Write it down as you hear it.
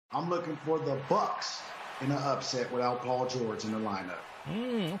I'm looking for the Bucks in an upset without Paul George in the lineup.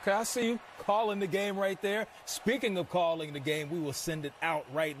 Okay, I see you calling the game right there. Speaking of calling the game, we will send it out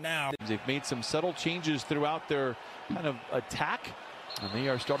right now. They've made some subtle changes throughout their kind of attack, and they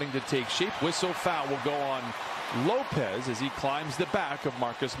are starting to take shape. Whistle foul will go on Lopez as he climbs the back of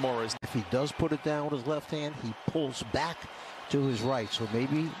Marcus Morris. If he does put it down with his left hand, he pulls back to his right. So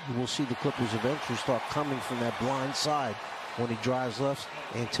maybe we'll see the Clippers eventually start coming from that blind side when he drives left,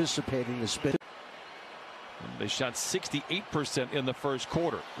 anticipating the spin. They shot 68% in the first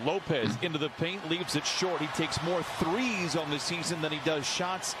quarter. Lopez into the paint, leaves it short. He takes more threes on the season than he does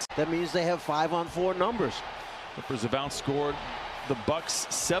shots. That means they have 5-on-4 numbers. Clippers have outscored the Bucks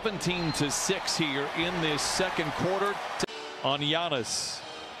 17-6 here in this second quarter. On Giannis.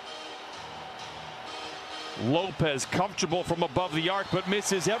 Lopez comfortable from above the arc, but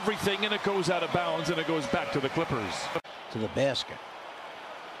misses everything, and it goes out of bounds, and it goes back to the Clippers. To the basket.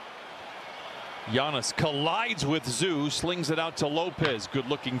 Giannis collides with Zoo, slings it out to Lopez. Good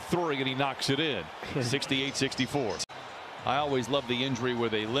looking three, and he knocks it in. 68-64. I always love the injury where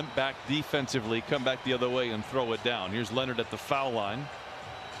they limp back defensively, come back the other way, and throw it down. Here's Leonard at the foul line.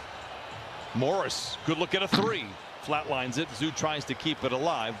 Morris, good look at a three. Flatlines it. Zoo tries to keep it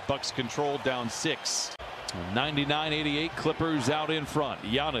alive. Bucks control, down 6. 99-88, Clippers out in front.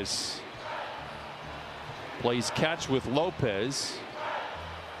 Giannis plays catch with Lopez.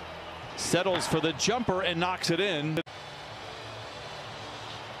 Settles for the jumper and knocks it in.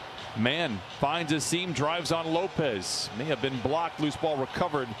 Man finds a seam, drives on Lopez. May have been blocked. Loose ball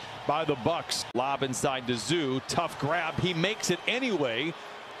recovered by the Bucks. Lob inside to Zoo. Tough grab. He makes it anyway.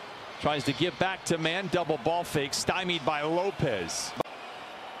 Tries to give back to man. Double ball fake. Stymied by Lopez.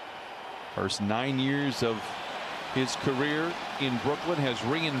 First 9 years of his career in Brooklyn, has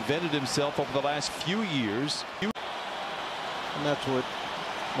reinvented himself over the last few years. And that's what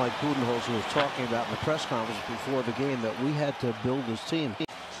Mike Budenholzer was talking about in the press conference before the game, that we had to build this team.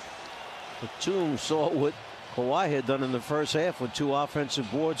 The Toom saw what Kawhi had done in the first half with 2 offensive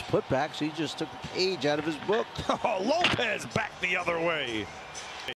boards, putbacks. He just took a page out of his book. Oh, Lopez back the other way.